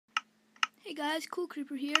Hey guys, Cool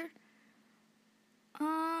Creeper here.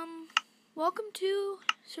 Welcome to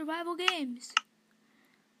Survival Games.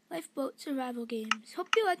 Lifeboat Survival Games. Hope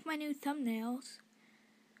you like my new thumbnails.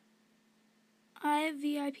 I have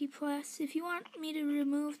VIP Plus. If you want me to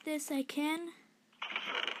remove this, I can.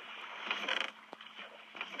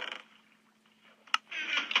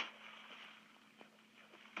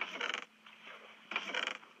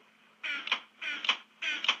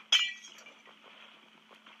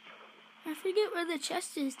 I forget where the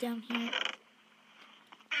chest is down here.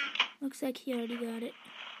 Looks like he already got it.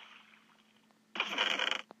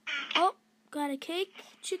 Oh, got a cake,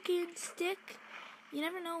 chicken, stick. You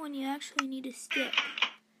never know when you actually need a stick.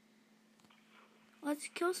 Let's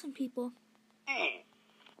kill some people.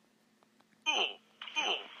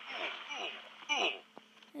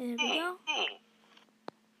 There we go.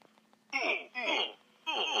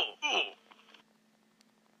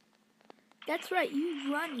 That's right,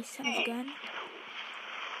 you run, you son of a gun.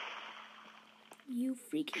 You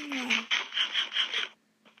freaking run.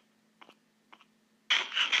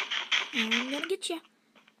 I'm gonna get you.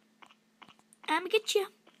 I'm gonna get you.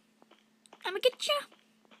 I'm gonna get you.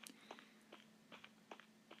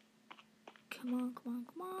 Come on, come on,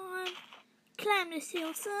 come on. Climb this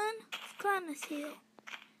hill, son. Let's climb this hill.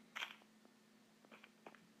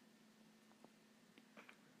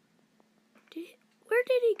 Where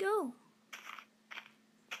did he go?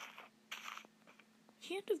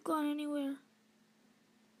 Can't have gone anywhere.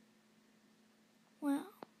 Well,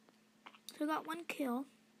 so I got one kill.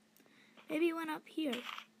 Maybe he went up here.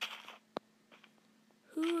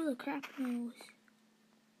 Who the crap knows?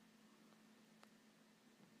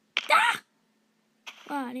 Ah!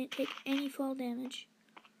 Wow, I didn't take any fall damage.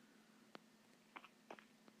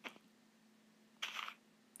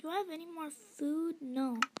 Do I have any more food?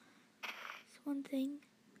 No. That's one thing.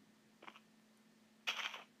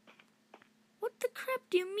 What the crap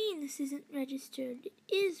do you mean this isn't registered? It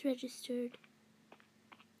is registered.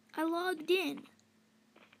 I logged in.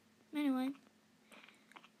 Anyway.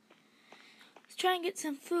 Let's try and get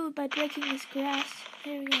some food by breaking this grass.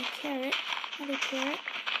 There we go, carrot. Another carrot.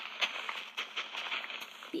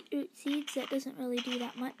 Beetroot seeds, that doesn't really do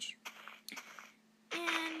that much.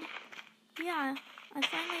 And, yeah, I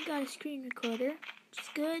finally got a screen recorder, which is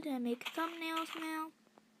good. I make thumbnails now.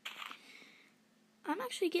 I'm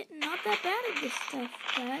actually getting not that bad at this stuff,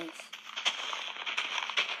 guys.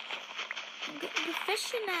 I'm getting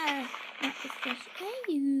professional. Not professional.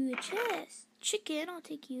 Hey, you, a chest. Chicken, I'll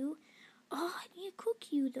take you. Oh, I need to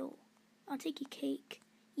cook you, though. I'll take you cake.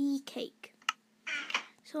 Cake.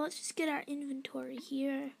 So let's just get our inventory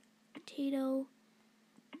here. Potato.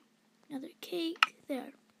 Another cake.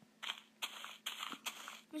 There.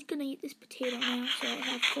 I'm just gonna eat this potato now so I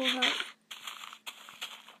have full health.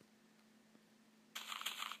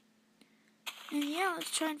 And yeah,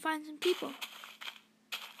 let's try and find some people.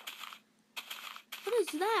 What is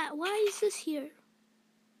that? Why is this here?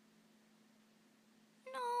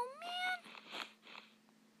 No,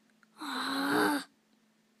 man.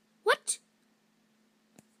 What?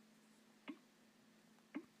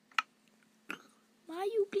 Why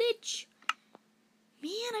you glitch?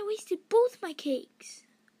 Man, I wasted both my cakes.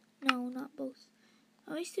 No, not both.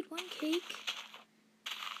 I wasted one cake.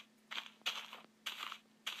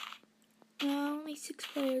 Only 6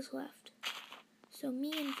 players left. So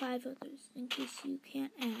me and 5 others, in case you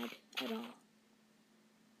can't add at all.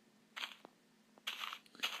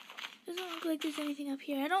 Doesn't look like there's anything up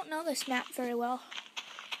here. I don't know this map very well.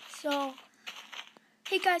 So,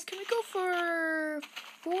 hey guys, can we go for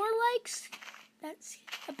 4 likes? That's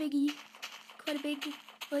a biggie. Quite a big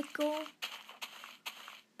goal.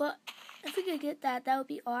 But if we could get that, that would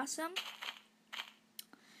be awesome.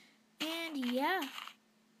 And yeah.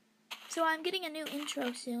 So I'm getting a new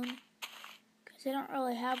intro soon, because I don't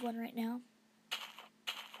really have one right now.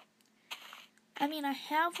 I mean, I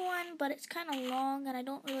have one, but it's kind of long, and I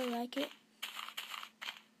don't really like it.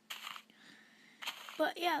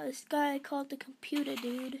 But yeah, this guy called the computer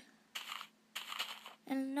dude.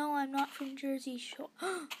 And no, I'm not from Jersey Shore.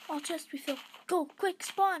 All chest refill. Go, quick,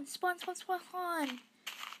 spawn, spawn, spawn, spawn.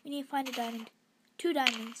 We need to find a diamond. 2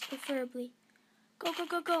 diamonds, preferably. Go, go,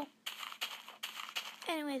 go, go.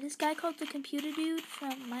 Anyway, this guy called the computer dude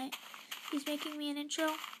he's making me an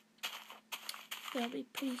intro. That'll be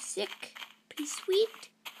pretty sick, pretty sweet.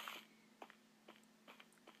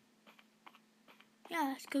 Yeah,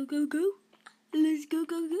 let's go, go, go. Let's go,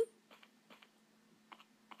 go, go.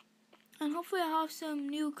 And hopefully I'll have some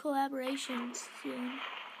new collaborations soon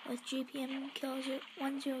with GPM Kills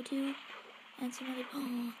 102 and some other.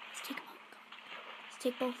 Oh, let's take them out. Let's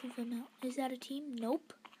take both of them out. Is that a team?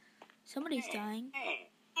 Nope. Somebody's dying.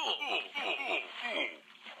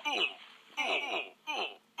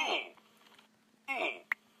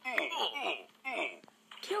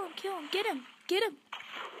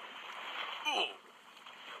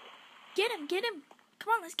 Hit him.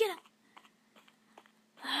 Come on, let's get him.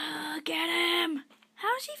 Get him.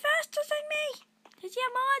 How is he faster than me? Does he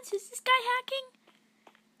have mods? Is this guy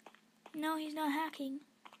hacking? No, he's not hacking.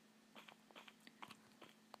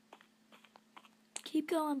 Keep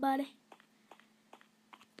going, buddy.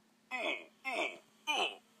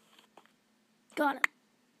 Got him.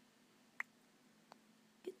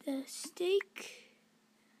 Get the steak.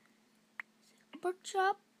 Pork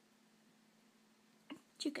chop.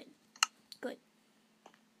 Chicken. Good.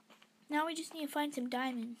 Now we just need to find some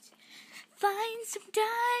diamonds. Find some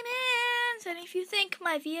diamonds! And if you think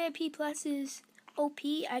my VIP Plus is OP,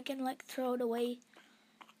 I can like throw it away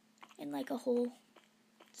in like a hole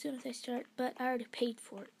as soon as I start. But I already paid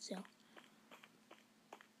for it, so.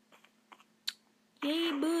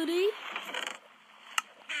 Yay, buddy.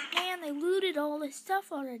 Man, they looted all this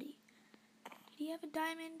stuff already. Did he have a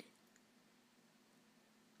diamond?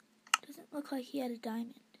 Doesn't look like he had a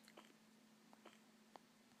diamond.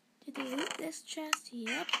 Did they loot this chest?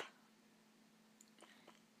 Yep.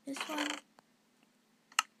 This one.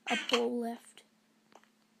 A bowl left.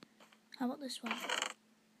 How about this one?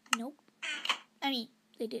 Nope. I mean,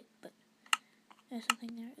 they did, but there's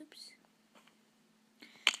something there. Oops.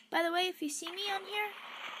 By the way, if you see me on here,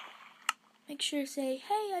 make sure to say,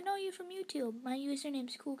 hey, I know you from YouTube. My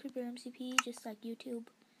username's CoolCreeperMCP, just like YouTube.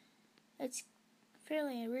 It's a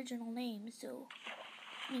fairly original name, so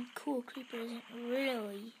I mean, Cool Creeper isn't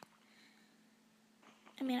really.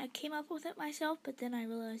 I mean, I came up with it myself, but then I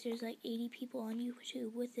realized there's like 80 people on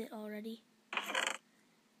YouTube with it already.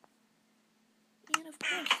 And of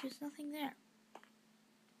course, there's nothing there.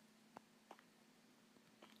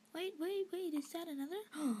 Wait, is that another?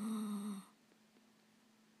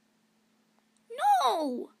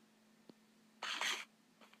 No!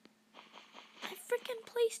 I freaking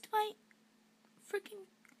placed my freaking.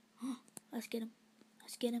 Let's get him.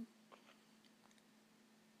 Let's get him.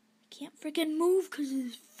 I can't freaking move because of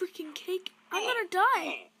this freaking cake. I'm gonna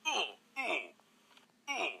die.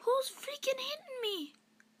 Who's freaking hitting me?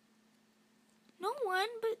 No one,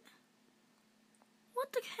 but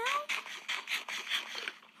what the hell?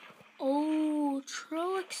 Oh,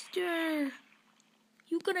 Trollixter.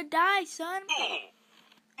 You gonna die, son.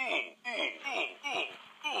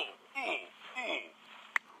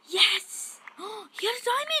 Yes! Oh, he got a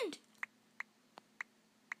diamond!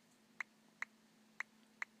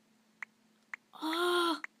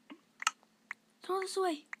 Oh, throw this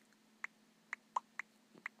away.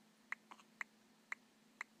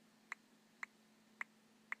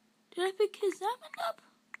 Did I pick his diamond up?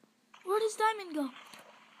 Where'd his diamond go?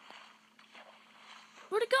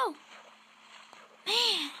 Where'd it go?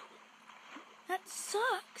 Man, that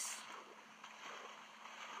sucks.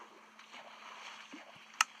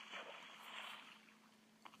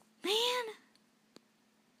 Man,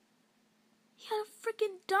 he had a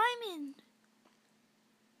freaking diamond.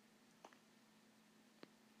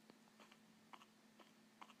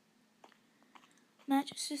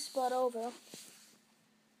 Match is just about over.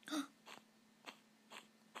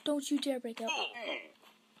 Don't you dare break up.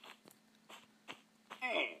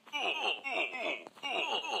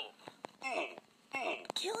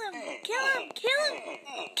 Kill him! Kill him! Kill him!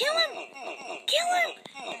 Kill him! Kill him! Kill him!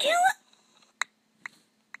 Kill him!